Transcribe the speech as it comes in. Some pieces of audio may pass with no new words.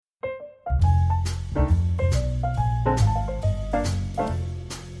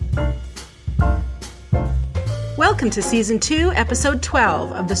welcome to Season 2, Episode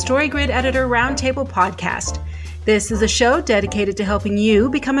 12 of the StoryGrid Editor Roundtable podcast. This is a show dedicated to helping you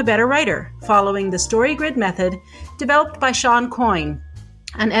become a better writer, following the StoryGrid method developed by Sean Coyne,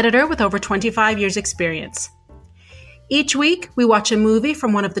 an editor with over 25 years' experience. Each week, we watch a movie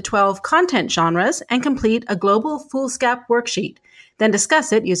from one of the 12 content genres and complete a global foolscap worksheet, then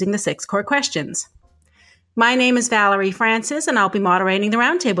discuss it using the 6 core questions. My name is Valerie Francis, and I'll be moderating the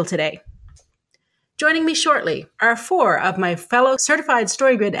roundtable today. Joining me shortly are 4 of my fellow certified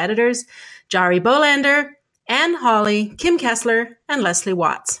StoryGrid editors, Jari Bolander, Anne Hawley, Kim Kessler, and Leslie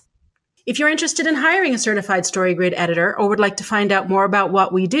Watts. If you're interested in hiring a certified StoryGrid editor or would like to find out more about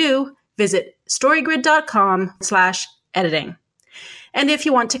what we do, visit storygrid.com/editing. And if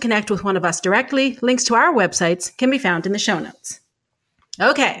you want to connect with one of us directly, links to our websites can be found in the show notes.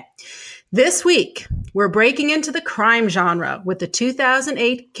 Okay, this week we're breaking into the crime genre with the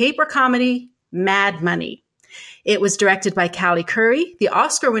 2008 caper comedy Mad Money. It was directed by Callie Curry, the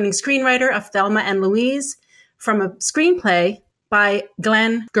Oscar-winning screenwriter of Thelma and Louise, from a screenplay by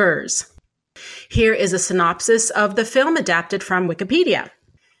Glenn Gers. Here is a synopsis of the film adapted from Wikipedia.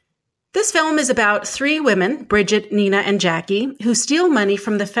 This film is about 3 women, Bridget, Nina, and Jackie, who steal money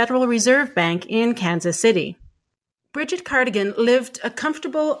from the Federal Reserve Bank in Kansas City. Bridget Cardigan lived a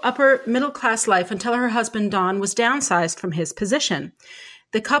comfortable upper-middle-class life until her husband Don was downsized from his position.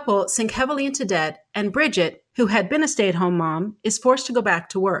 The couple sink heavily into debt, and Bridget, who had been a stay-at-home mom, is forced to go back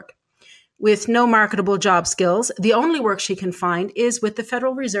to work. With no marketable job skills, the only work she can find is with the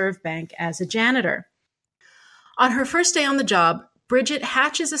Federal Reserve Bank as a janitor. On her first day on the job, Bridget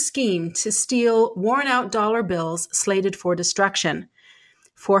hatches a scheme to steal worn-out dollar bills slated for destruction.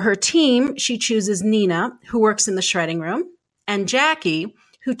 For her team, she chooses Nina, who works in the shredding room, and Jackie,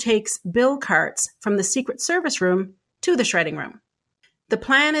 who takes bill carts from the Secret Service room to the shredding room. The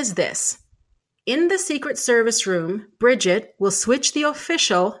plan is this. In the Secret Service room, Bridget will switch the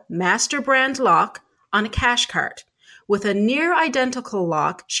official master brand lock on a cash cart with a near-identical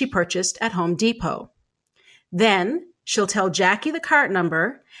lock she purchased at Home Depot. Then, she'll tell Jackie the cart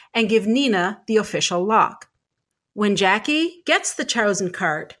number and give Nina the official lock. When Jackie gets the chosen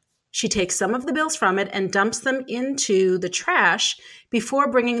cart, she takes some of the bills from it and dumps them into the trash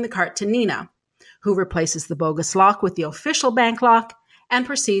before bringing the cart to Nina, who replaces the bogus lock with the official bank lock and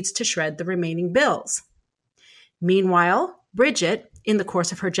proceeds to shred the remaining bills. Meanwhile, Bridget, in the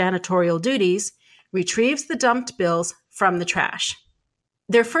course of her janitorial duties, retrieves the dumped bills from the trash.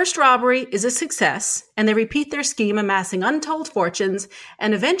 Their first robbery is a success, and they repeat their scheme, amassing untold fortunes,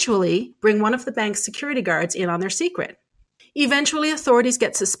 and eventually bring one of the bank's security guards in on their secret. Eventually, authorities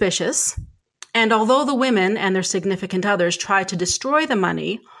get suspicious, and although the women and their significant others try to destroy the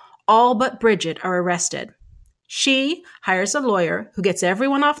money, all but Bridget are arrested. She hires a lawyer who gets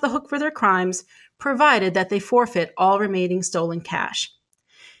everyone off the hook for their crimes, provided that they forfeit all remaining stolen cash.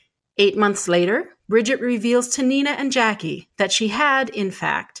 8 months later, Bridget reveals to Nina and Jackie that she had, in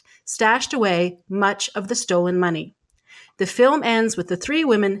fact, stashed away much of the stolen money. The film ends with the 3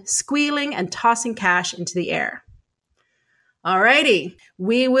 women squealing and tossing cash into the air. Alrighty,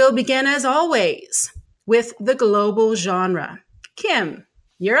 we will begin as always with the global genre. Kim,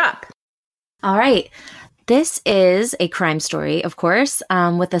 you're up. All right. This is a crime story, of course,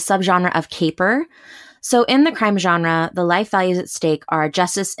 with a subgenre of caper. So in the crime genre, the life values at stake are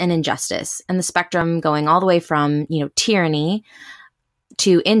justice and injustice, and the spectrum going all the way from, tyranny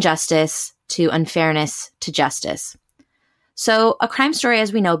to injustice to unfairness to justice. So a crime story,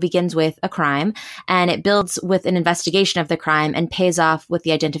 as we know, begins with a crime, and it builds with an investigation of the crime and pays off with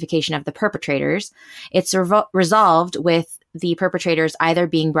the identification of the perpetrators. It's resolved with the perpetrators either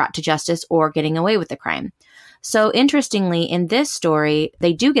being brought to justice or getting away with the crime. So interestingly, in this story,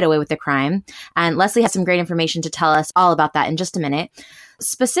 they do get away with the crime, and Leslie has some great information to tell us all about that in just a minute.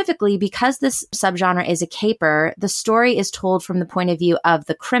 Specifically, because this subgenre is a caper, the story is told from the point of view of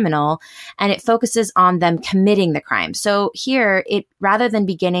the criminal, and it focuses on them committing the crime. So here, rather than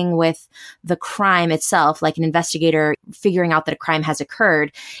beginning with the crime itself, like an investigator figuring out that a crime has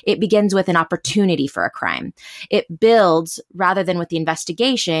occurred, it begins with an opportunity for a crime. It builds, rather than with the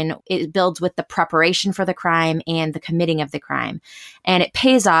investigation, it builds with the preparation for the crime and the committing of the crime. And it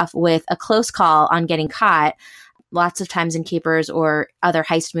pays off with a close call on getting caught. Lots of times in capers or other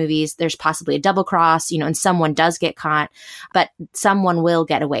heist movies, there's possibly a double cross, and someone does get caught, but someone will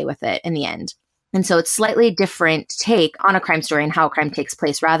get away with it in the end. And so it's slightly different take on a crime story and how a crime takes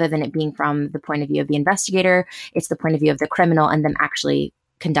place. Rather than it being from the point of view of the investigator, it's the point of view of the criminal and them actually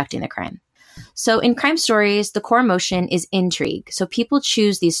conducting the crime. So in crime stories, the core emotion is intrigue. So people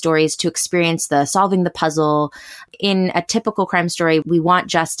choose these stories to experience the solving the puzzle. In a typical crime story, we want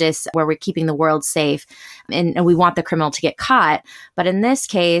justice where we're keeping the world safe and we want the criminal to get caught. But in this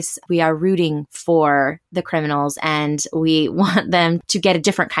case, we are rooting for the criminals and we want them to get a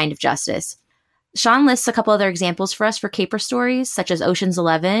different kind of justice. Sean lists a couple other examples for us for caper stories, such as Ocean's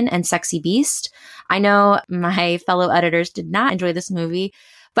 11 and Sexy Beast. I know my fellow editors did not enjoy this movie,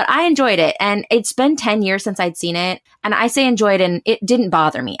 but I enjoyed it. And it's been 10 years since I'd seen it. And I say enjoyed, and it didn't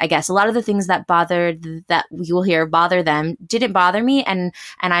bother me. I guess a lot of the things that you will hear bother them didn't bother me. And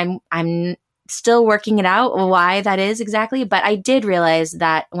I'm still working it out why that is exactly. But I did realize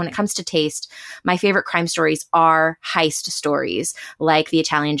that when it comes to taste, my favorite crime stories are heist stories like The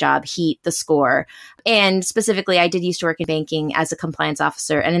Italian Job, Heat, The Score. And specifically, I did used to work in banking as a compliance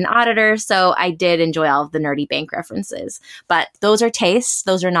officer and an auditor. So I did enjoy all of the nerdy bank references. But those are tastes.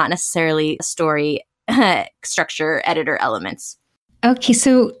 Those are not necessarily story structure editor elements. Okay,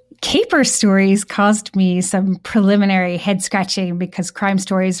 so caper stories caused me some preliminary head scratching because crime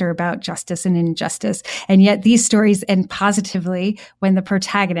stories are about justice and injustice. And yet these stories end positively when the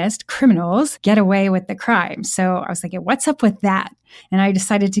protagonist, criminals, get away with the crime. So I was thinking, what's up with that? And I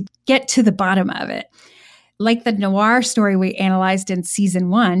decided to get to the bottom of it. Like the noir story we analyzed in season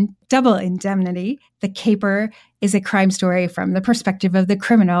 1, Double Indemnity, the caper is a crime story from the perspective of the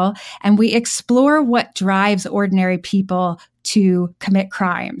criminal, and we explore what drives ordinary people to commit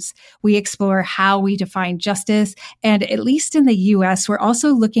crimes. We explore how we define justice, and at least in the US, we're also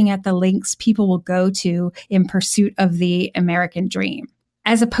looking at the lengths people will go to in pursuit of the American dream.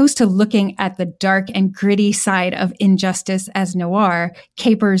 As opposed to looking at the dark and gritty side of injustice as noir,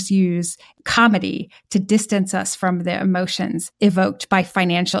 capers use comedy to distance us from the emotions evoked by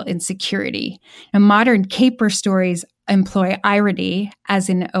financial insecurity. Now, modern caper stories employ irony, as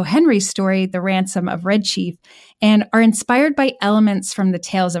in O. Henry's story, The Ransom of Red Chief, and are inspired by elements from the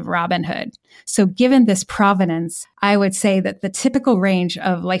tales of Robin Hood. So given this provenance, I would say that the typical range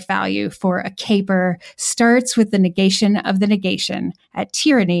of life value for a caper starts with the negation of the negation at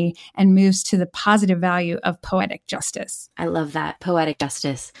tyranny and moves to the positive value of poetic justice. I love that, poetic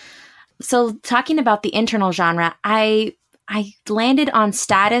justice. So talking about the internal genre, I landed on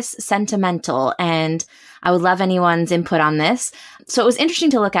status sentimental, and I would love anyone's input on this. So it was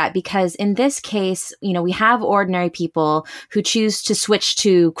interesting to look at because in this case, we have ordinary people who choose to switch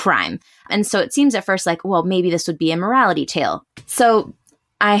to crime. And so it seems at first like, well, maybe this would be a morality tale. So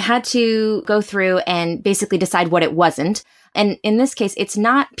I had to go through and basically decide what it wasn't. And in this case, it's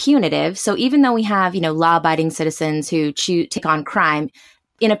not punitive. So even though we have, law-abiding citizens who take on crime,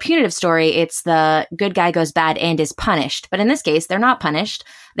 in a punitive story, it's the good guy goes bad and is punished. But in this case, they're not punished.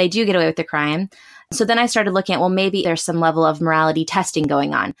 They do get away with the crime. So then I started looking at, well, maybe there's some level of morality testing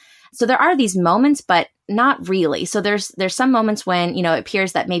going on. So there are these moments, but not really. So there's some moments when, it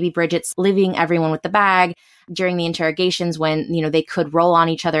appears that maybe Bridget's leaving everyone with the bag during the interrogations when, they could roll on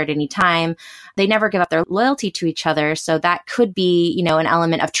each other at any time. They never give up their loyalty to each other. So that could be, an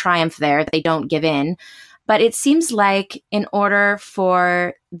element of triumph there that they don't give in. But it seems like in order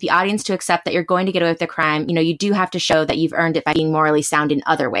for the audience to accept that you're going to get away with the crime, you do have to show that you've earned it by being morally sound in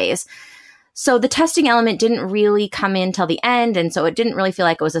other ways. So the testing element didn't really come in till the end, and so it didn't really feel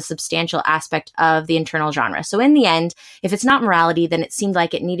like it was a substantial aspect of the internal genre. So in the end, if it's not morality, then it seemed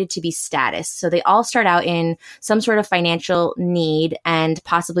like it needed to be status. So they all start out in some sort of financial need and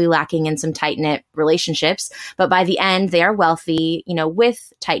possibly lacking in some tight-knit relationships. But by the end, they are wealthy,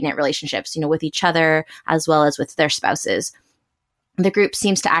 with tight-knit relationships, with each other as well as with their spouses. The group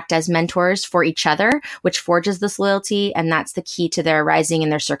seems to act as mentors for each other, which forges this loyalty, and that's the key to their rising in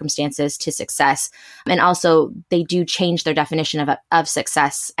their circumstances to success. And also, they do change their definition of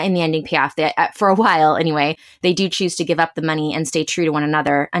success in the ending payoff. For a while, anyway, they do choose to give up the money and stay true to one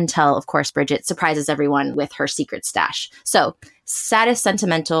another until, of course, Bridget surprises everyone with her secret stash. So, status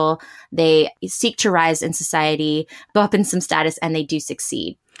sentimental, they seek to rise in society, go up in some status, and they do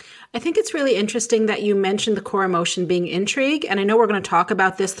succeed. I think it's really interesting that you mentioned the core emotion being intrigue. And I know we're going to talk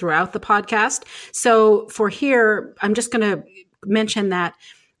about this throughout the podcast. So for here, I'm just going to mention that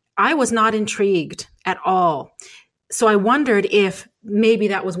I was not intrigued at all. So I wondered if maybe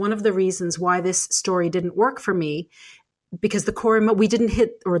that was one of the reasons why this story didn't work for me, because we didn't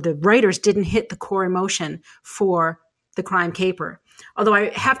hit, or the writers didn't hit the core emotion for the crime caper. Although I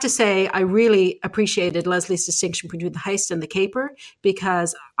have to say, I really appreciated Leslie's distinction between the heist and the caper,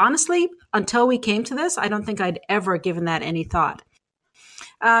 because honestly, until we came to this, I don't think I'd ever given that any thought.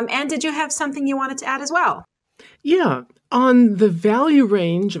 Anne, did you have something you wanted to add as well? Yeah. On the value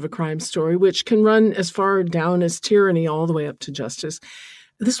range of a crime story, which can run as far down as tyranny all the way up to justice,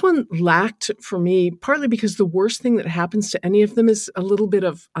 This one lacked for me, partly because the worst thing that happens to any of them is a little bit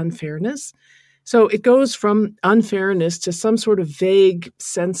of unfairness. So it goes from unfairness to some sort of vague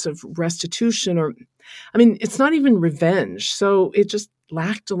sense of restitution, it's not even revenge. So it just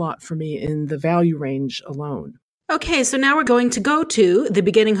lacked a lot for me in the value range alone. Okay, so now we're going to go to the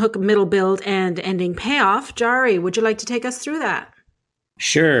beginning hook, middle build, and ending payoff. Jari, would you like to take us through that?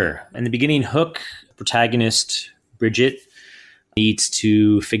 Sure. In the beginning hook, protagonist Bridget needs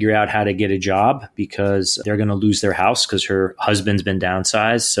to figure out how to get a job because they're going to lose their house because her husband's been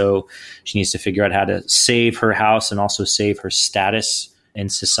downsized. So she needs to figure out how to save her house and also save her status in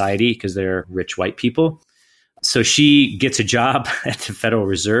society because they're rich white people. So she gets a job at the Federal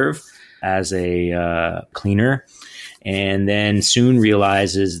Reserve as a cleaner, and then soon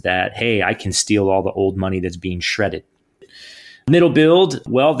realizes that, hey, I can steal all the old money that's being shredded. Middle build,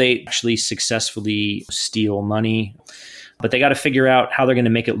 well, they actually successfully steal money, but they got to figure out how they're going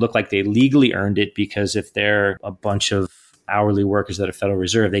to make it look like they legally earned it, because if they're a bunch of hourly workers at a Federal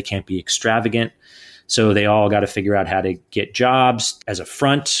Reserve, they can't be extravagant. So they all got to figure out how to get jobs as a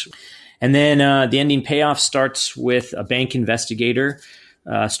front. And then the ending payoff starts with a bank investigator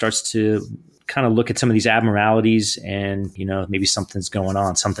starts to kind of look at some of these abnormalities and, maybe something's going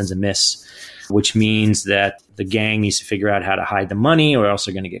on, something's amiss, which means that the gang needs to figure out how to hide the money or else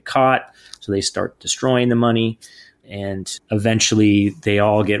they're going to get caught. So they start destroying the money. And eventually they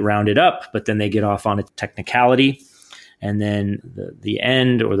all get rounded up, but then they get off on a technicality. And then the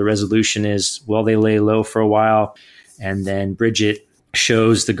end or the resolution is, well, they lay low for a while. And then Bridget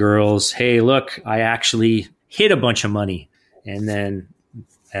shows the girls, hey, look, I actually hid a bunch of money. And then,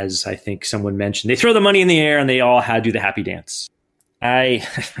 as I think someone mentioned, they throw the money in the air and they all do the happy dance. I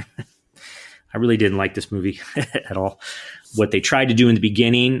really didn't like this movie at all. What they tried to do in the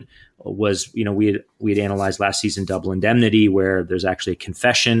beginning was, we had analyzed last season Double Indemnity, where there's actually a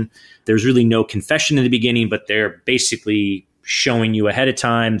confession. There's really no confession in the beginning, but they're basically showing you ahead of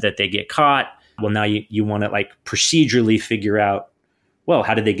time that they get caught. Well, now you want to procedurally figure out, well,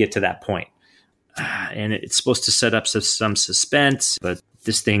 how did they get to that point? And it's supposed to set up some suspense, but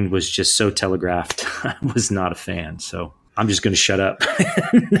this thing was just so telegraphed. I was not a fan. So I'm just going to shut up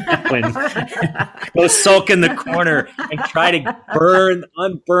and go sulk in the corner and try to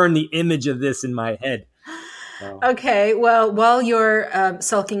unburn the image of this in my head. So. Okay, well, while you're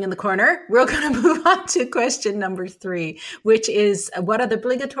sulking in the corner, we're going to move on to question number 3, which is, what are the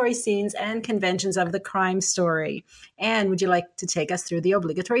obligatory scenes and conventions of the crime story? And would you like to take us through the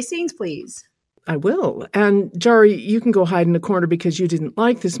obligatory scenes, please? I will. And Jari, you can go hide in the corner because you didn't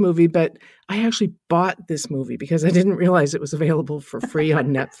like this movie, but I actually bought this movie because I didn't realize it was available for free on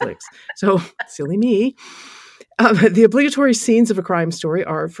Netflix. So, silly me. The obligatory scenes of a crime story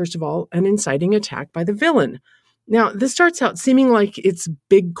are, first of all, an inciting attack by the villain. Now, this starts out seeming like it's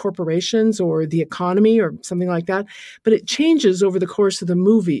big corporations or the economy or something like that, but it changes over the course of the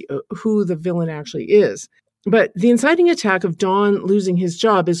movie who the villain actually is. But the inciting attack of Don losing his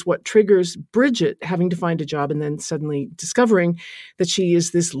job is what triggers Bridget having to find a job and then suddenly discovering that she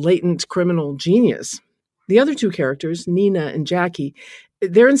is this latent criminal genius. The other two characters, Nina and Jackie,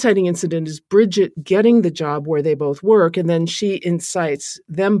 their inciting incident is Bridget getting the job where they both work, and then she incites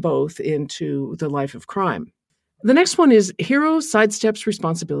them both into the life of crime. The next one is hero sidesteps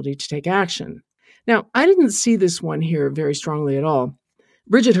responsibility to take action. Now, I didn't see this one here very strongly at all.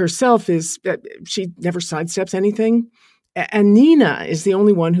 Bridget herself she never sidesteps anything. And Nina is the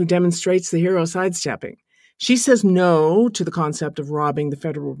only one who demonstrates the hero sidestepping. She says no to the concept of robbing the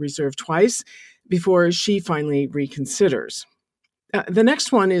Federal Reserve twice before she finally reconsiders. The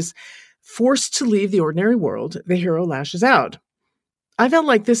next one is forced to leave the ordinary world. The hero lashes out. I felt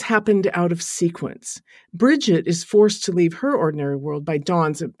like this happened out of sequence. Bridget is forced to leave her ordinary world by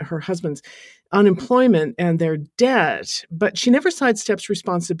Dawn's, her husband's, unemployment and their debt, but she never sidesteps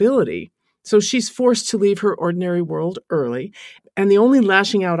responsibility. So she's forced to leave her ordinary world early. And the only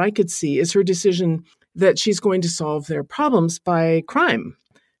lashing out I could see is her decision that she's going to solve their problems by crime.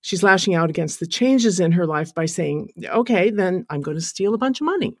 She's lashing out against the changes in her life by saying, okay, then I'm going to steal a bunch of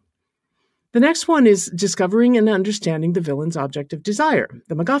money. The next one is discovering and understanding the villain's object of desire,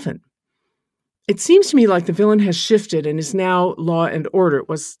 the MacGuffin. It seems to me like the villain has shifted and is now law and order. It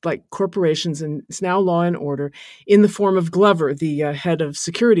was like corporations, and it's now law and order in the form of Glover, the head of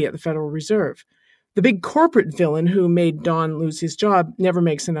security at the Federal Reserve. The big corporate villain who made Don lose his job never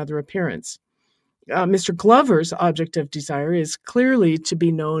makes another appearance. Mr. Glover's object of desire is clearly to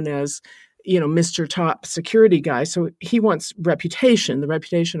be known as, Mr. Top Security Guy. So he wants reputation, the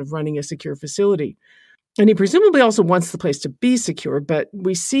reputation of running a secure facility. And he presumably also wants the place to be secure, but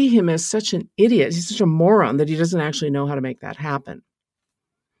we see him as such an idiot. He's such a moron that he doesn't actually know how to make that happen.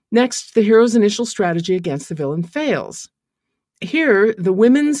 Next, the hero's initial strategy against the villain fails. Here, the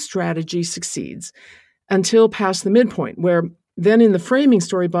women's strategy succeeds until past the midpoint, where then in the framing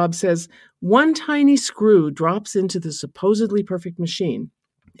story, Bob says, one tiny screw drops into the supposedly perfect machine.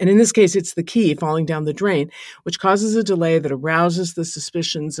 And in this case, it's the key falling down the drain, which causes a delay that arouses the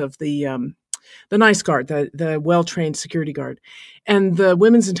suspicions of the nice guard, the well-trained security guard. And the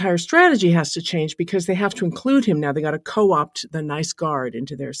women's entire strategy has to change because they have to include him now. They got to co-opt the nice guard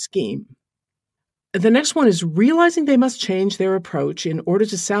into their scheme. The next one is realizing they must change their approach in order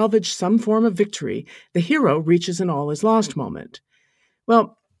to salvage some form of victory. The hero reaches an all is lost moment.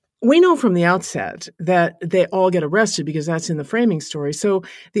 Well, we know from the outset that they all get arrested because that's in the framing story. So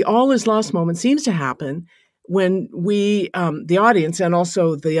the all is lost moment seems to happen when we, the audience, and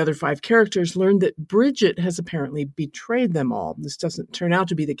also the other 5 characters, learn that Bridget has apparently betrayed them all. This doesn't turn out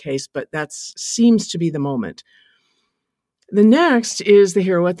to be the case, but that seems to be the moment. The next is the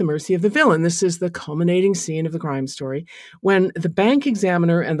hero at the mercy of the villain. This is the culminating scene of the crime story when the bank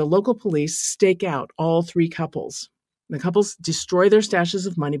examiner and the local police stake out all 3 couples. The couples destroy their stashes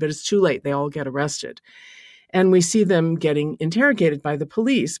of money, but it's too late. They all get arrested. And we see them getting interrogated by the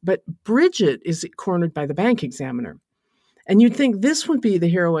police. But Bridget is cornered by the bank examiner. And you'd think this would be the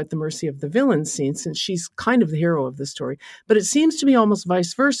hero at the mercy of the villain scene, since she's kind of the hero of the story. But it seems to be almost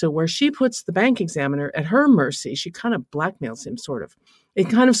vice versa, where she puts the bank examiner at her mercy. She kind of blackmails him, sort of. It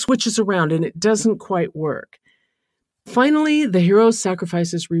kind of switches around, and it doesn't quite work. Finally, the hero's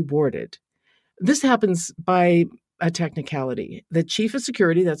sacrifice is rewarded. This happens by a technicality. The chief of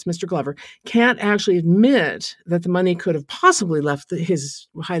security, that's Mr. Glover, can't actually admit that the money could have possibly left his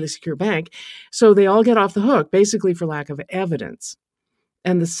highly secure bank, so they all get off the hook, basically for lack of evidence.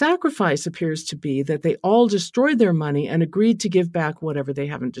 And the sacrifice appears to be that they all destroyed their money and agreed to give back whatever they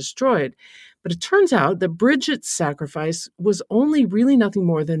haven't destroyed. But it turns out that Bridget's sacrifice was only really nothing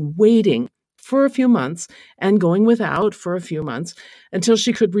more than waiting for a few months and going without for a few months until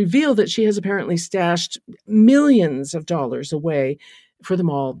she could reveal that she has apparently stashed millions of dollars away for them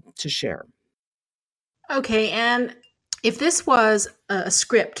all to share. Okay, and if this was a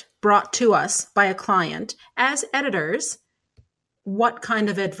script brought to us by a client, as editors, what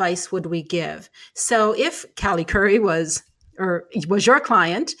kind of advice would we give? So if Callie Curry was your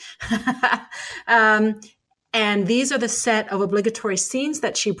client, and these are the set of obligatory scenes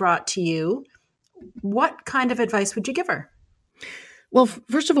that she brought to you, what kind of advice would you give her? Well,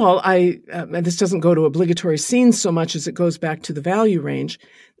 first of all, and this doesn't go to obligatory scenes so much as it goes back to the value range.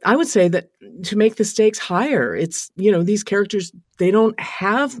 I would say that to make the stakes higher, it's, these characters, they don't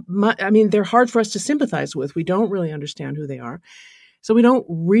have much, they're hard for us to sympathize with. We don't really understand who they are. So we don't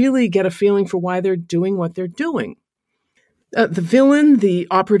really get a feeling for why they're doing what they're doing. The villain, the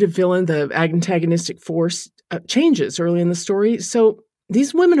operative villain, the antagonistic force changes early in the story. So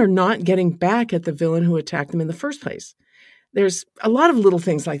these women are not getting back at the villain who attacked them in the first place. There's a lot of little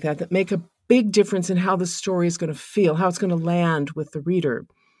things like that make a big difference in how the story is going to feel, how it's going to land with the reader.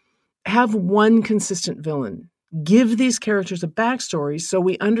 Have one consistent villain. Give these characters a backstory so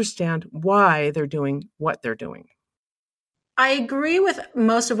we understand why they're doing what they're doing. I agree with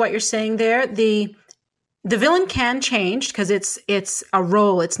most of what you're saying there. The villain can change because it's a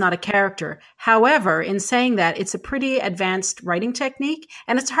role, it's not a character. However, in saying that, it's a pretty advanced writing technique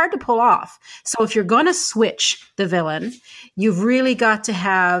and it's hard to pull off. So if you're going to switch the villain, you've really got to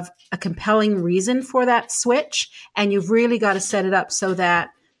have a compelling reason for that switch, and you've really got to set it up so that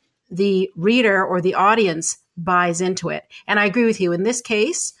the reader or the audience buys into it. And I agree with you. In this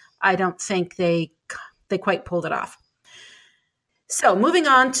case, I don't think they quite pulled it off. So moving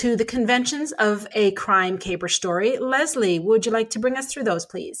on to the conventions of a crime caper story. Leslie, would you like to bring us through those,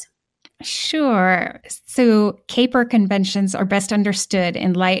 please? Sure. So caper conventions are best understood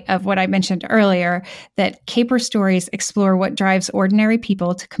in light of what I mentioned earlier, that caper stories explore what drives ordinary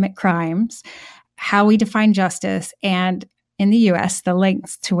people to commit crimes, how we define justice, and in the U.S., the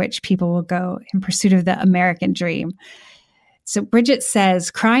lengths to which people will go in pursuit of the American dream. So Bridget says,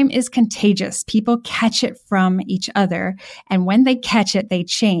 crime is contagious. People catch it from each other. And when they catch it, they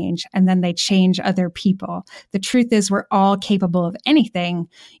change, and then they change other people. The truth is we're all capable of anything.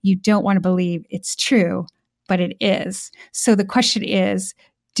 You don't want to believe it's true, but it is. So the question is,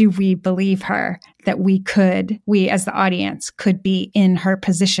 do we believe her that we as the audience, could be in her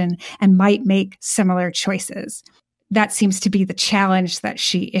position and might make similar choices? That seems to be the challenge that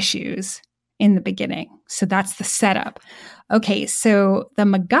she issues in the beginning. So that's the setup. Okay, so the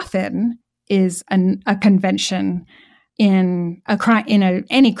MacGuffin is a convention in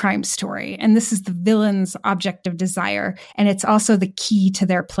any crime story, and this is the villain's object of desire, and it's also the key to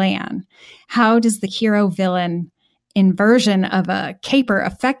their plan. How does the hero villain inversion of a caper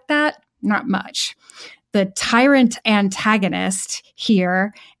affect that? Not much. The tyrant antagonist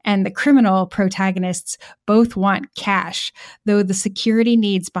here and the criminal protagonists both want cash, though the security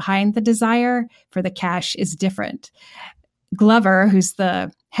needs behind the desire for the cash is different. Glover, who's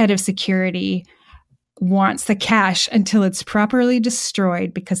the head of security, wants the cash until it's properly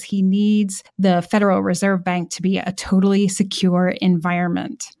destroyed because he needs the Federal Reserve Bank to be a totally secure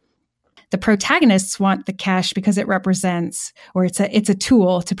environment. The protagonists want the cash because it represents, or it's a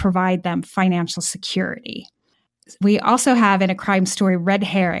tool to provide them financial security. We also have in a crime story red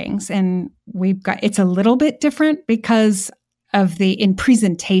herrings, and it's a little bit different because of in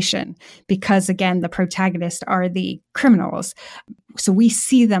presentation, because again, the protagonists are the criminals. So we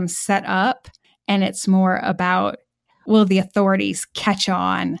see them set up, and it's more about, will the authorities catch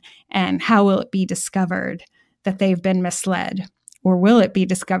on, and how will it be discovered that they've been misled, or will it be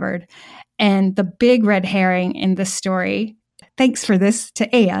discovered? And the big red herring in this story, thanks for this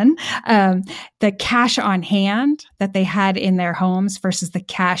to Anne, the cash on hand that they had in their homes versus the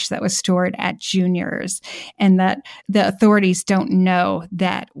cash that was stored at Junior's, and that the authorities don't know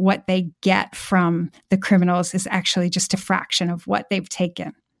that what they get from the criminals is actually just a fraction of what they've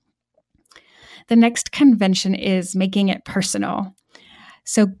taken. The next convention is making it personal.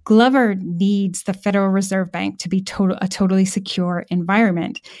 So Glover needs the Federal Reserve Bank to be a totally secure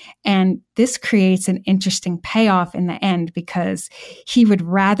environment. And this creates an interesting payoff in the end because he would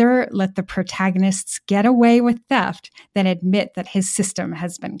rather let the protagonists get away with theft than admit that his system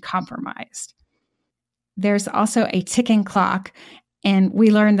has been compromised. There's also a ticking clock, and we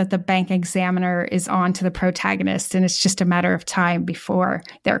learn that the bank examiner is on to the protagonist, and it's just a matter of time before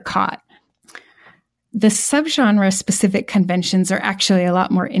they're caught. The subgenre-specific conventions are actually a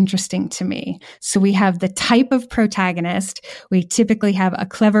lot more interesting to me. So we have the type of protagonist. We typically have a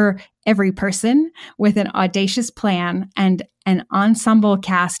clever every person with an audacious plan and an ensemble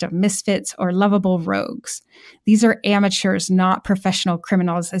cast of misfits or lovable rogues. These are amateurs, not professional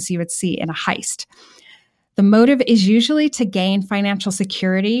criminals, as you would see in a heist. The motive is usually to gain financial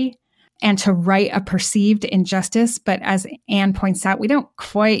security and to right a perceived injustice. But as Anne points out, we don't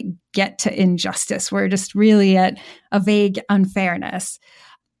quite get to injustice. We're just really at a vague unfairness.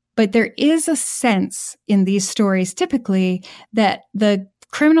 But there is a sense in these stories typically that the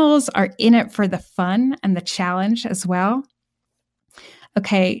criminals are in it for the fun and the challenge as well.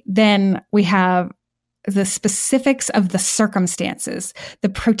 Okay, then we have the specifics of the circumstances. The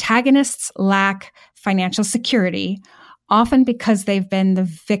protagonists lack financial security, often because they've been the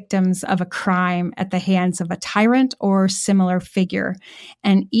victims of a crime at the hands of a tyrant or similar figure.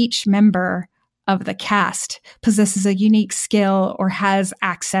 And each member of the cast possesses a unique skill or has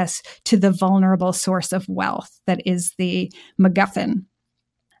access to the vulnerable source of wealth that is the MacGuffin.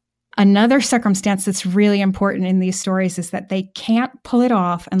 Another circumstance that's really important in these stories is that they can't pull it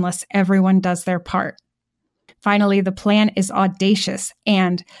off unless everyone does their part. Finally, the plan is audacious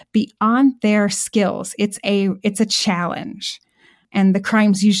and beyond their skills. It's a challenge. And the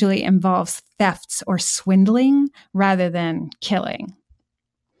crimes usually involves thefts or swindling rather than killing.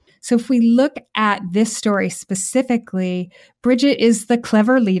 So if we look at this story specifically, Bridget is the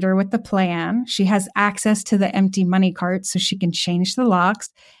clever leader with the plan. She has access to the empty money cart so she can change the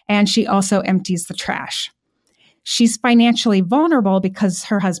locks, and she also empties the trash. She's financially vulnerable because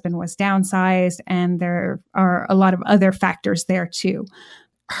her husband was downsized, and there are a lot of other factors there too.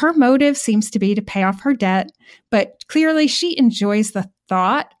 Her motive seems to be to pay off her debt, but clearly she enjoys the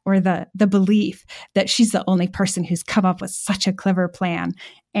thought or the belief that she's the only person who's come up with such a clever plan,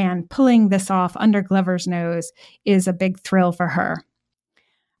 and pulling this off under Glover's nose is a big thrill for her.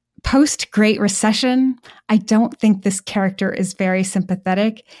 Post-Great Recession, I don't think this character is very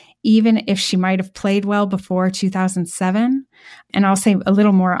sympathetic, even if she might have played well before 2007. And I'll say a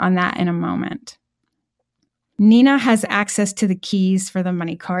little more on that in a moment. Nina has access to the keys for the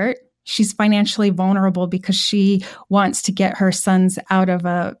money cart. She's financially vulnerable because she wants to get her sons out of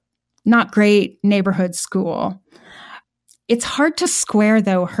a not great neighborhood school. It's hard to square,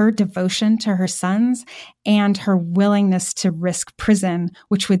 though, her devotion to her sons and her willingness to risk prison,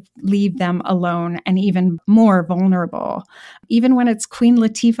 which would leave them alone and even more vulnerable. Even when it's Queen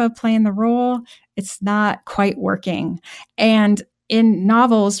Latifah playing the role, it's not quite working. And in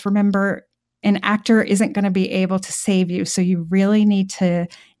novels, remember, an actor isn't going to be able to save you, so you really need to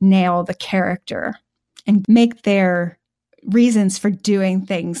nail the character and make their reasons for doing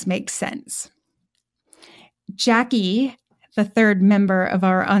things make sense. Jackie, the third member of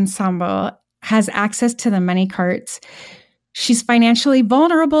our ensemble, has access to the money carts. She's financially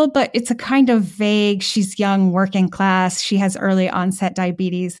vulnerable, but it's a kind of vague, she's young, working class, she has early onset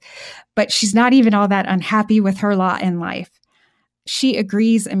diabetes, but she's not even all that unhappy with her lot in life. She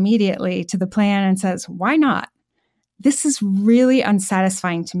agrees immediately to the plan and says, why not? This is really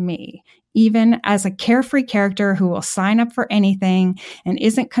unsatisfying to me, even as a carefree character who will sign up for anything and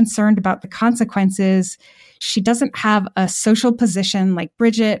isn't concerned about the consequences. She doesn't have a social position like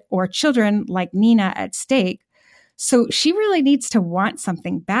Bridget or children like Nina at stake. So she really needs to want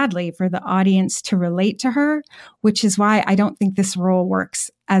something badly for the audience to relate to her, which is why I don't think this role works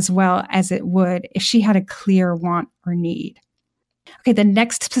as well as it would if she had a clear want or need. Okay, the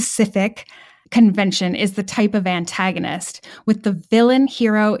next specific convention is the type of antagonist. With the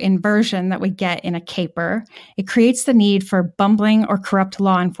villain-hero inversion that we get in a caper, it creates the need for bumbling or corrupt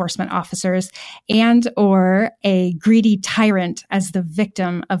law enforcement officers and or a greedy tyrant as the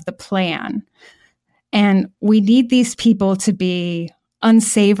victim of the plan. And we need these people to be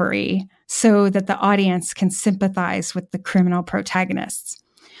unsavory so that the audience can sympathize with the criminal protagonists.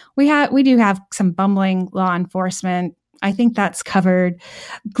 We do have some bumbling law enforcement. I think that's covered.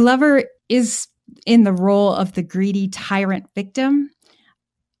 Glover is in the role of the greedy tyrant victim.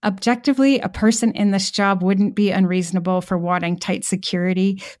 Objectively, a person in this job wouldn't be unreasonable for wanting tight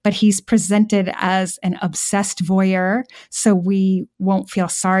security, but he's presented as an obsessed voyeur, so we won't feel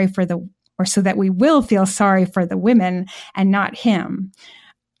sorry for so that we will feel sorry for the women and not him.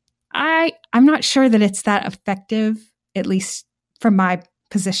 I'm not sure that it's that effective, at least from my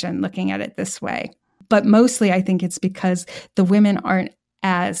position, looking at it this way. But mostly I think it's because the women aren't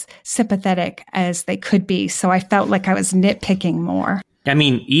as sympathetic as they could be. So I felt like I was nitpicking more. I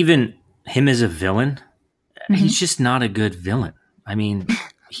mean, even him as a villain, he's just not a good villain. I mean,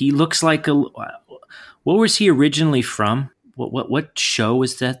 he looks like what was he originally from? What show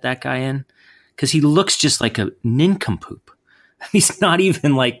was that guy in? Because he looks just like a nincompoop. He's not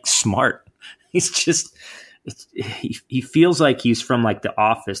even like smart. He's just, he feels like he's from like The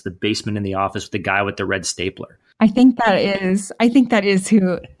Office, the basement in The Office with the guy with the red stapler. I think that is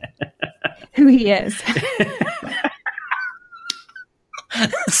who he is.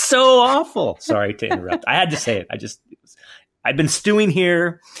 So awful. Sorry to interrupt. I had to say it. I've been stewing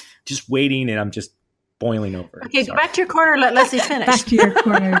here, just waiting, and I'm just boiling over. Okay, go back to your corner. Let Leslie finish. Back to your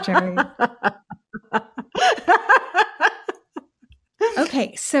corner, Jerry.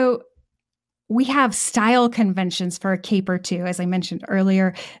 Okay, so we have style conventions for a caper too. As I mentioned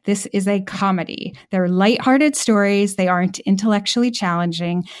earlier, this is a comedy. They're lighthearted stories. They aren't intellectually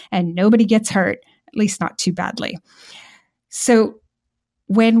challenging, and nobody gets hurt, at least not too badly. So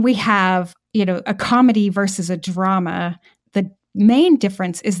when we have, a comedy versus a drama, the main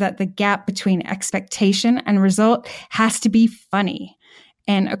difference is that the gap between expectation and result has to be funny.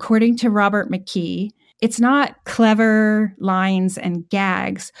 And according to Robert McKee, it's not clever lines and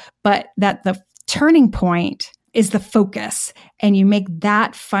gags, but that the turning point is the focus, and you make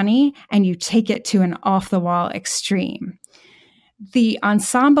that funny and you take it to an off-the-wall extreme. The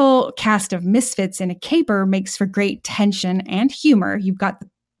ensemble cast of misfits in a caper makes for great tension and humor. You've got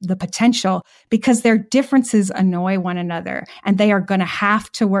the potential because their differences annoy one another, and they are going to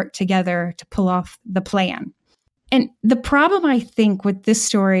have to work together to pull off the plan. And the problem, I think, with this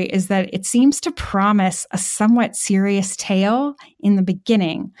story is that it seems to promise a somewhat serious tale in the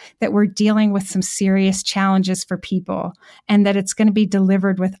beginning, that we're dealing with some serious challenges for people, and that it's going to be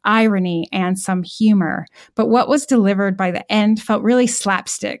delivered with irony and some humor. But what was delivered by the end felt really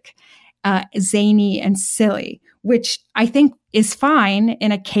slapstick, zany and silly, which I think is fine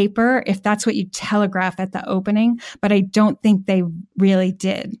in a caper if that's what you telegraph at the opening, but I don't think they really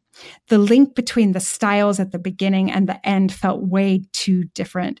did. The link between the styles at the beginning and the end felt way too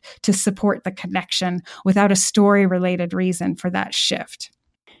different to support the connection without a story-related reason for that shift.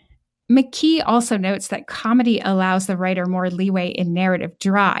 McKee also notes that comedy allows the writer more leeway in narrative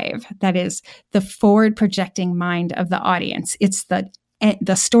drive, that is, the forward-projecting mind of the audience. It's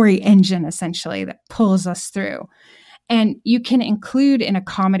the story engine, essentially, that pulls us through. And you can include in a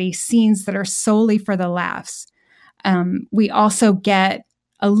comedy scenes that are solely for the laughs. We also get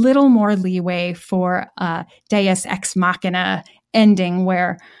a little more leeway for a Deus Ex Machina ending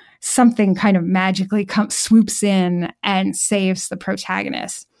where something kind of magically swoops in and saves the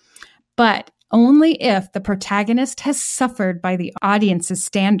protagonist. But only if the protagonist has suffered by the audience's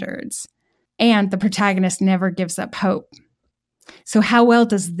standards and the protagonist never gives up hope. So how well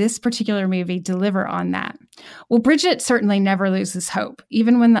does this particular movie deliver on that? Well, Bridget certainly never loses hope,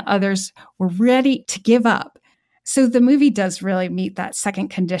 even when the others were ready to give up. So the movie does really meet that second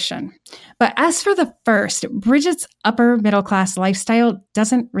condition. But as for the first, Bridget's upper middle class lifestyle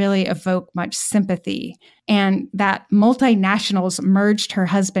doesn't really evoke much sympathy. And that multinationals merged her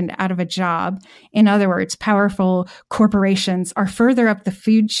husband out of a job. In other words, powerful corporations are further up the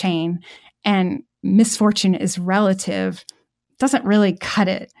food chain and misfortune is relative doesn't really cut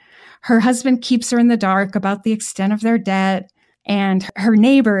it. Her husband keeps her in the dark about the extent of their debt. And her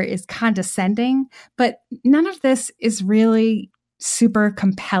neighbor is condescending, but none of this is really super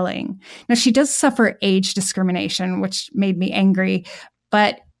compelling. Now, she does suffer age discrimination, which made me angry,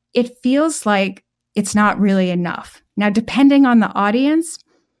 but it feels like it's not really enough. Now, depending on the audience,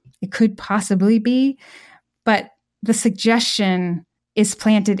 it could possibly be, but the suggestion is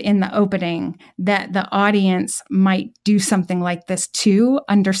planted in the opening that the audience might do something like this too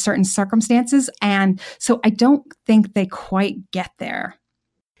under certain circumstances. And so I don't think they quite get there.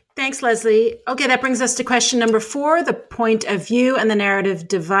 Thanks, Leslie. Okay, that brings us to question number 4, the point of view and the narrative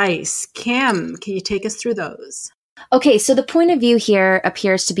device. Kim, can you take us through those? Okay, so the point of view here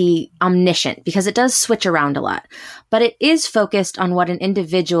appears to be omniscient because it does switch around a lot, but it is focused on what an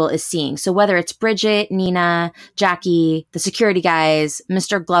individual is seeing. So whether it's Bridget, Nina, Jackie, the security guys,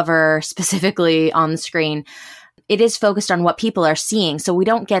 Mr. Glover specifically on the screen, it is focused on what people are seeing. So we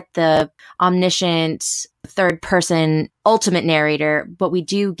don't get the omniscient third person ultimate narrator, but we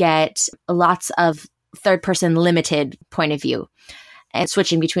do get lots of third person limited point of view and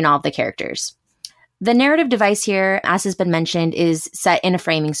switching between all of the characters. The narrative device here, as has been mentioned, is set in a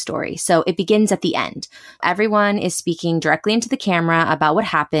framing story. So it begins at the end. Everyone is speaking directly into the camera about what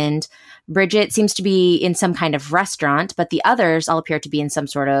happened. Bridget seems to be in some kind of restaurant, but the others all appear to be in some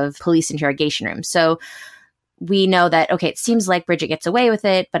sort of police interrogation room. So we know that, okay, it seems like Bridget gets away with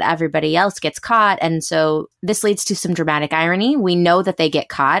it, but everybody else gets caught. And so this leads to some dramatic irony. We know that they get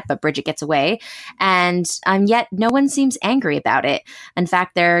caught, but Bridget gets away. And yet no one seems angry about it. In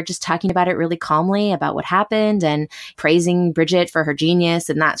fact, they're just talking about it really calmly about what happened and praising Bridget for her genius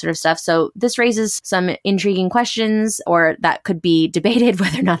and that sort of stuff. So this raises some intriguing questions, or that could be debated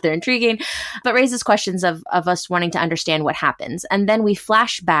whether or not they're intriguing, but raises questions of us wanting to understand what happens. And then we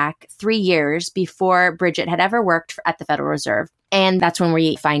flash back 3 years before Bridget had ever worked at the Federal Reserve. And that's when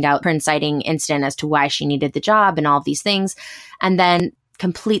we find out her inciting incident as to why she needed the job and all of these things. And then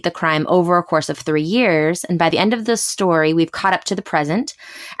complete the crime over a course of 3 years. And by the end of the story, we've caught up to the present.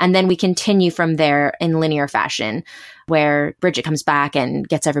 And then we continue from there in linear fashion, where Bridget comes back and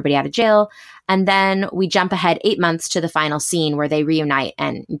gets everybody out of jail. And then we jump ahead 8 months to the final scene where they reunite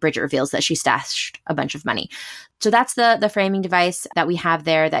and Bridget reveals that she stashed a bunch of money. So that's the framing device that we have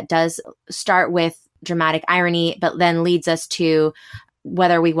there that does start with dramatic irony, but then leads us to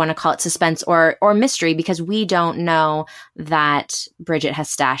whether we want to call it suspense or mystery, because we don't know that Bridget has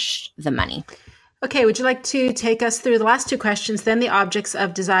stashed the money. Okay, would you like to take us through the last 2 questions, then the objects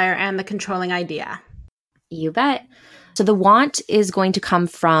of desire and the controlling idea? You bet. So the want is going to come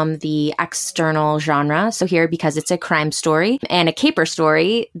from the external genre. So here, because it's a crime story and a caper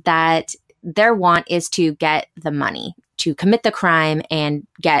story, that their want is to get the money, to commit the crime and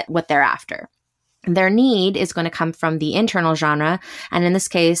get what they're after. Their need is going to come from the internal genre. And in this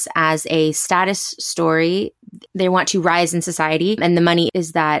case, as a status story, they want to rise in society and the money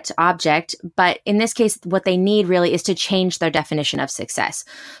is that object. But in this case, what they need really is to change their definition of success.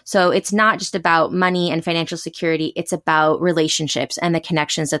 So it's not just about money and financial security. It's about relationships and the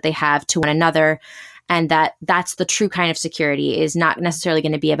connections that they have to one another. And that's the true kind of security, is not necessarily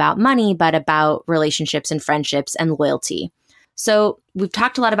going to be about money, but about relationships and friendships and loyalty. So we've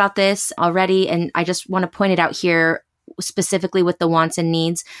talked a lot about this already, and I just want to point it out here specifically with the wants and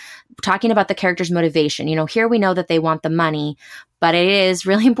needs, talking about the character's motivation. You know, here we know that they want the money, but it is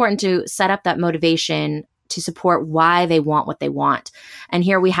really important to set up that motivation to support why they want what they want. And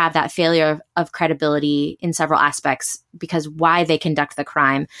here we have that failure of credibility in several aspects, because why they conduct the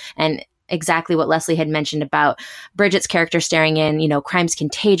crime, and exactly what Leslie had mentioned about Bridget's character staring in, you know, crime's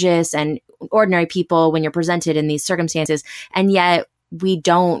contagious and ordinary people when you're presented in these circumstances. And yet we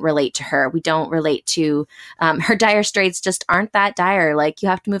don't relate to her. We don't relate to her dire straits just aren't that dire. Like, you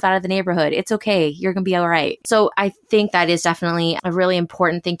have to move out of the neighborhood. It's okay. You're going to be all right. So I think that is definitely a really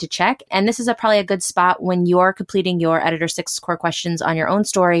important thing to check. And this is probably a good spot when you're completing your Editor 6 core questions on your own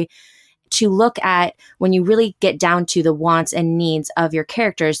story to look at, when you really get down to the wants and needs of your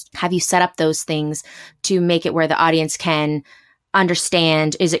characters, have you set up those things to make it where the audience can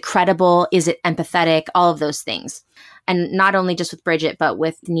understand? Is it credible? Is it empathetic? All of those things. And not only just with Bridget, but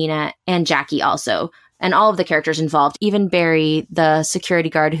with Nina and Jackie also, and all of the characters involved. Even Barry, the security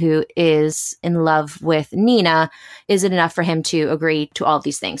guard who is in love with Nina, is it enough for him to agree to all of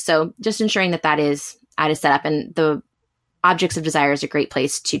these things? So just ensuring that is ad is set up. And the Objects of Desire is a great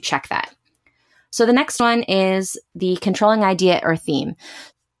place to check that. So the next one is the controlling idea or theme.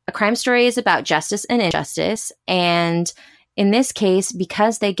 A crime story is about justice and injustice. And in this case,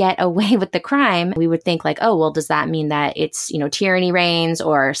 because they get away with the crime, we would think like, oh, well, does that mean that it's, tyranny reigns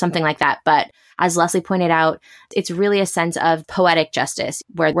or something like that? But as Leslie pointed out, it's really a sense of poetic justice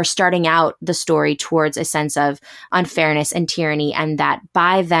where we're starting out the story towards a sense of unfairness and tyranny, and that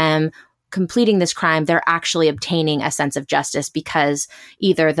by them completing this crime, they're actually obtaining a sense of justice because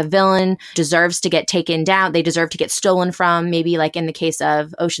either the villain deserves to get taken down, they deserve to get stolen from, maybe like in the case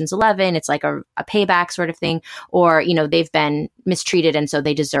of Ocean's 11, it's like a payback sort of thing, or, they've been mistreated and so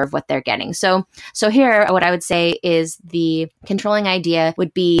they deserve what they're getting. So here, what I would say is the controlling idea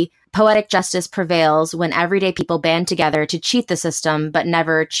would be poetic justice prevails when everyday people band together to cheat the system, but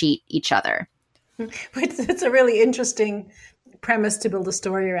never cheat each other. It's a really interesting premise to build a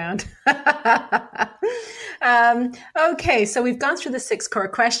story around. Okay, so we've gone through the 6 core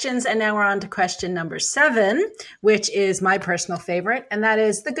questions, and now we're on to question number 7, which is my personal favorite, and that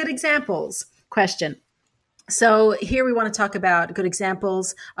is the good examples question. So here we want to talk about good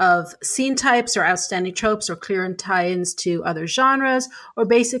examples of scene types or outstanding tropes or clear tie-ins to other genres, or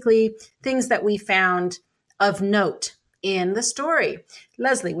basically things that we found of note in the story.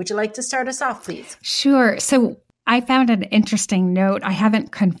 Leslie, would you like to start us off, please? Sure. So I found an interesting note. I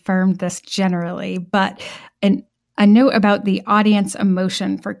haven't confirmed this generally, but a note about the audience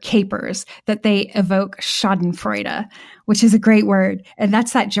emotion for capers, that they evoke schadenfreude, which is a great word. And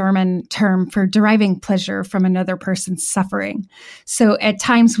that's that German term for deriving pleasure from another person's suffering. So at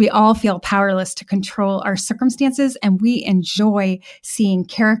times we all feel powerless to control our circumstances, and we enjoy seeing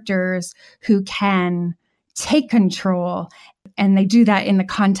characters who can take control. And they do that in the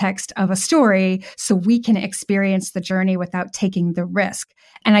context of a story so we can experience the journey without taking the risk.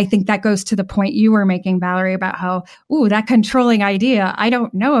 And I think that goes to the point you were making, Valerie, about how, that controlling idea, I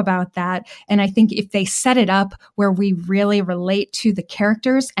don't know about that. And I think if they set it up where we really relate to the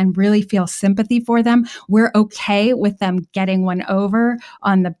characters and really feel sympathy for them, we're okay with them getting one over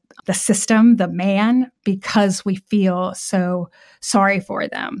on the system, the man, because we feel so sorry for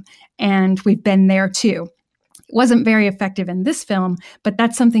them. And we've been there too. Wasn't very effective in this film, but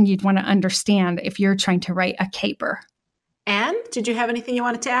that's something you'd want to understand if you're trying to write a caper. Anne, did you have anything you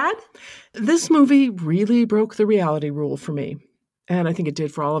wanted to add? This movie really broke the reality rule for me, and I think it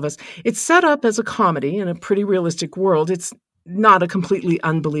did for all of us. It's set up as a comedy in a pretty realistic world. It's not a completely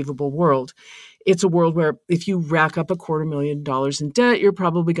unbelievable world. It's a world where if you rack up $250,000 in debt, you're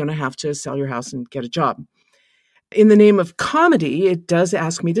probably going to have to sell your house and get a job. In the name of comedy, it does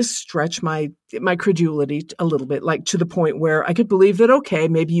ask me to stretch my credulity a little bit, like to the point where I could believe that, okay,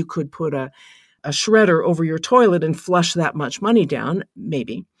 maybe you could put a shredder over your toilet and flush that much money down,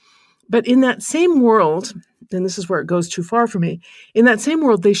 maybe. But in that same world, and this is where it goes too far for me, in that same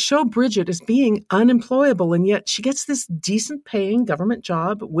world, they show Bridget as being unemployable, and yet she gets this decent paying government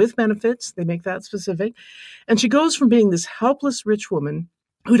job with benefits. They make that specific. And she goes from being this helpless rich woman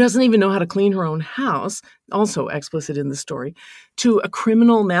who doesn't even know how to clean her own house, also explicit in the story, to a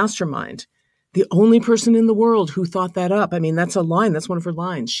criminal mastermind. The only person in the world who thought that up. I mean, that's a line. That's one of her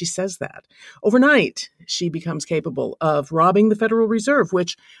lines. She says that. Overnight, she becomes capable of robbing the Federal Reserve,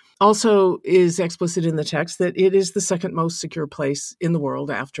 which also is explicit in the text that it is the second most secure place in the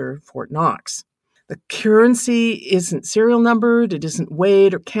world after Fort Knox. The currency isn't serial numbered. It isn't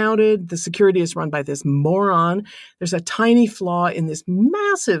weighed or counted. The security is run by this moron. There's a tiny flaw in this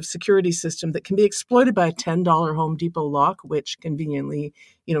massive security system that can be exploited by a $10 Home Depot lock, which conveniently,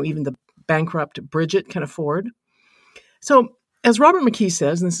 even the bankrupt Bridget can afford. So, as Robert McKee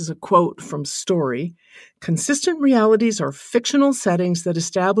says, and this is a quote from Story, consistent realities are fictional settings that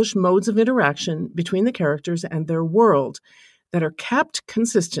establish modes of interaction between the characters and their world that are kept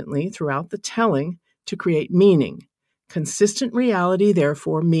consistently throughout the telling to create meaning. Consistent reality,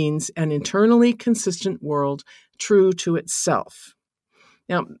 therefore, means an internally consistent world true to itself.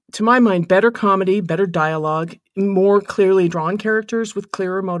 Now, to my mind, better comedy, better dialogue, more clearly drawn characters with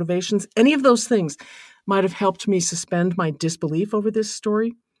clearer motivations, any of those things might have helped me suspend my disbelief over this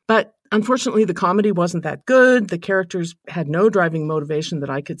story. But unfortunately, the comedy wasn't that good. The characters had no driving motivation that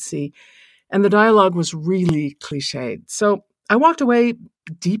I could see. And the dialogue was really cliched. So I walked away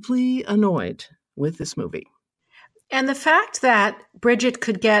deeply annoyed with this movie. And the fact that Bridget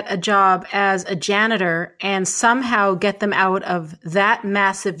could get a job as a janitor and somehow get them out of that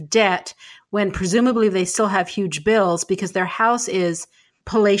massive debt when presumably they still have huge bills because their house is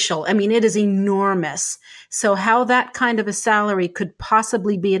palatial. I mean, it is enormous. So how that kind of a salary could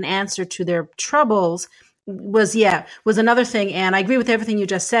possibly be an answer to their troubles was another thing. And I agree with everything you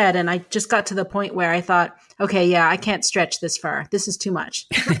just said. And I just got to the point where I thought, okay, yeah, I can't stretch this far. This is too much.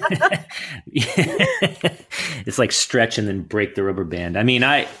 It's like stretch and then break the rubber band. I mean,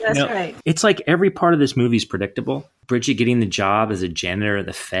 right. It's like every part of this movie is predictable. Bridget getting the job as a janitor at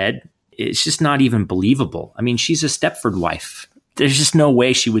the Fed, it's just not even believable. I mean, she's a Stepford wife. There's just no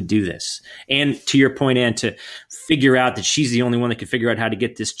way she would do this. And to your point, Anne, to figure out that she's the only one that can figure out how to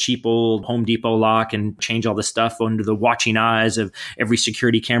get this cheap old Home Depot lock and change all this stuff under the watching eyes of every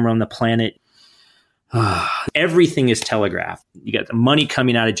security camera on the planet. Everything is telegraphed. You got the money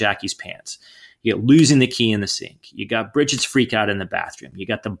coming out of Jackie's pants. You got losing the key in the sink. You got Bridget's freak out in the bathroom. You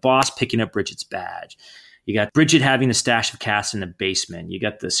got the boss picking up Bridget's badge. You got Bridget having a stash of cash in the basement. You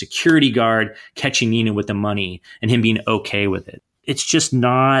got the security guard catching Nina with the money and him being okay with it. It's just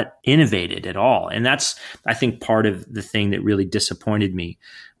not innovated at all. And that's, I think, part of the thing that really disappointed me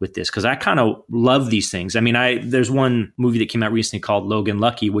with this, because I kind of love these things. I mean, there's one movie that came out recently called Logan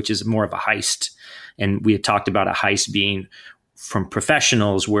Lucky, which is more of a heist. And we had talked about a heist being from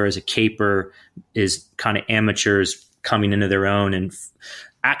professionals, whereas a caper is kind of amateurs coming into their own and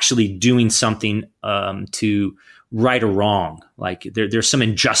actually doing something to right or wrong. Like there's some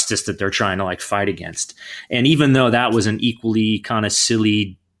injustice that they're trying to like fight against. And even though that was an equally kind of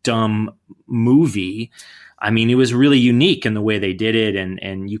silly, dumb movie, I mean, it was really unique in the way they did it, and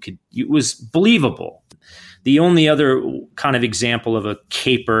it was believable. The only other kind of example of a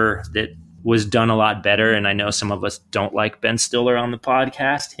caper that was done a lot better, and I know some of us don't like Ben Stiller on the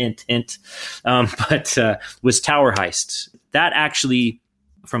podcast, hint, hint, but was Tower Heist. That actually,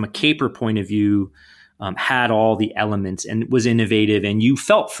 from a caper point of view, had all the elements and was innovative, and you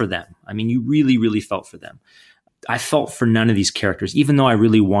felt for them. I mean, you really, really felt for them. I felt for none of these characters, even though I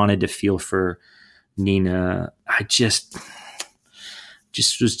really wanted to feel for Nina. I just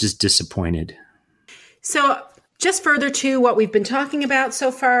was disappointed. So just further to what we've been talking about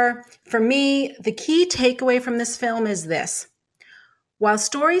so far, for me, the key takeaway from this film is this. While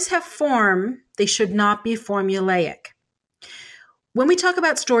stories have form, they should not be formulaic. When we talk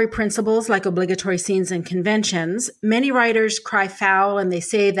about story principles like obligatory scenes and conventions, many writers cry foul and they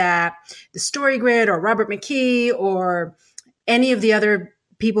say that the Story Grid or Robert McKee or any of the other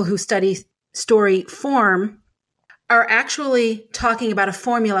people who study story form are actually talking about a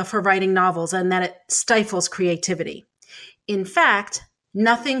formula for writing novels and that it stifles creativity. In fact,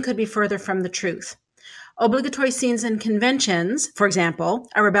 nothing could be further from the truth. Obligatory scenes and conventions, for example,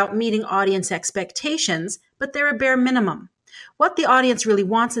 are about meeting audience expectations, but they're a bare minimum. What the audience really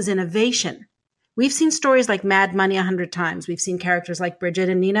wants is innovation. We've seen stories like Mad Money 100 times. We've seen characters like Bridget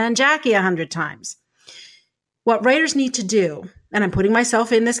and Nina and Jackie 100 times. What writers need to do, and I'm putting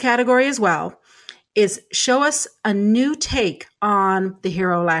myself in this category as well, is show us a new take on the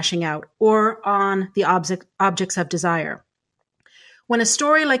hero lashing out or on the objects of desire. When a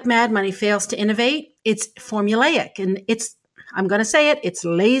story like Mad Money fails to innovate, it's formulaic, and I'm going to say it's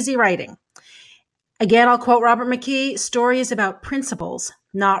lazy writing. Again, I'll quote Robert McKee, story is about principles,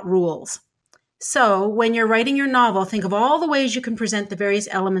 not rules. So when you're writing your novel, think of all the ways you can present the various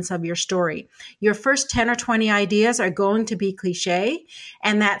elements of your story. Your first 10 or 20 ideas are going to be cliche,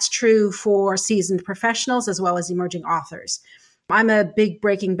 and that's true for seasoned professionals as well as emerging authors. I'm a big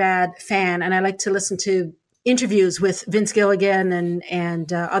Breaking Bad fan, and I like to listen to interviews with Vince Gilligan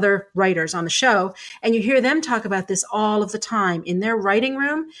and other writers on the show. And you hear them talk about this all of the time. In their writing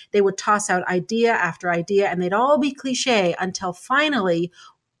room, they would toss out idea after idea, and they'd all be cliche until finally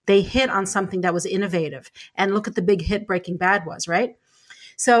they hit on something that was innovative. And look at the big hit Breaking Bad was, right?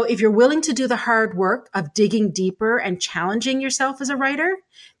 So if you're willing to do the hard work of digging deeper and challenging yourself as a writer,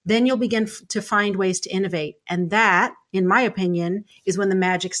 then you'll begin to find ways to innovate. And that, in my opinion, is when the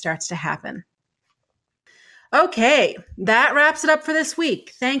magic starts to happen. Okay, that wraps it up for this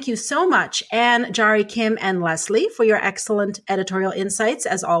week. Thank you so much, Anne, Jari, Kim, and Leslie, for your excellent editorial insights,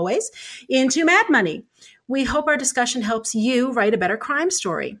 as always, into Mad Money. We hope our discussion helps you write a better crime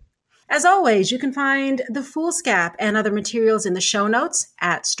story. As always, you can find the foolscap and other materials in the show notes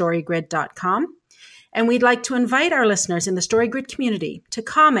at storygrid.com. And we'd like to invite our listeners in the StoryGrid community to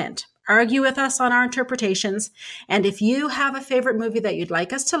comment, argue with us on our interpretations, and if you have a favorite movie that you'd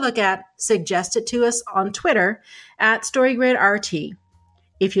like us to look at, suggest it to us on Twitter at StoryGridRT.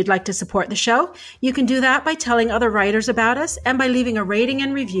 If you'd like to support the show, you can do that by telling other writers about us and by leaving a rating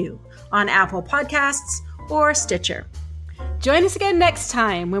and review on Apple Podcasts or Stitcher. Join us again next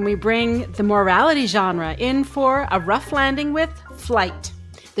time when we bring the morality genre in for a rough landing with Flight,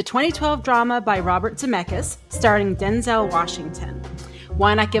 the 2012 drama by Robert Zemeckis starring Denzel Washington.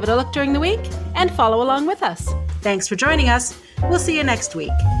 Why not give it a look during the week and follow along with us? Thanks for joining us. We'll see you next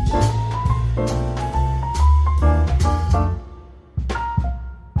week.